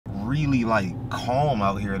really like calm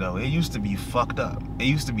out here though. It used to be fucked up. It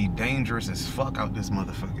used to be dangerous as fuck out this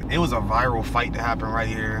motherfucker. It was a viral fight that happened right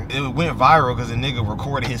here. It went viral because a nigga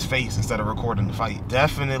recorded his face instead of recording the fight.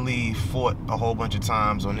 Definitely fought a whole bunch of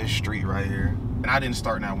times on this street right here. And I didn't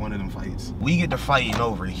start not one of them fights. We get to fighting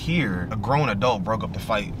over here. A grown adult broke up the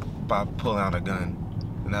fight by pulling out a gun.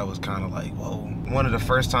 And that was kind of like, whoa. One of the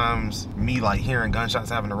first times me like hearing gunshots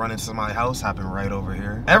having to run into somebody's house happened right over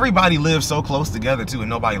here. Everybody lived so close together too and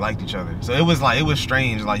nobody liked each other. So it was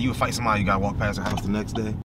strange. Like you would fight somebody, you gotta walk past their house the next day.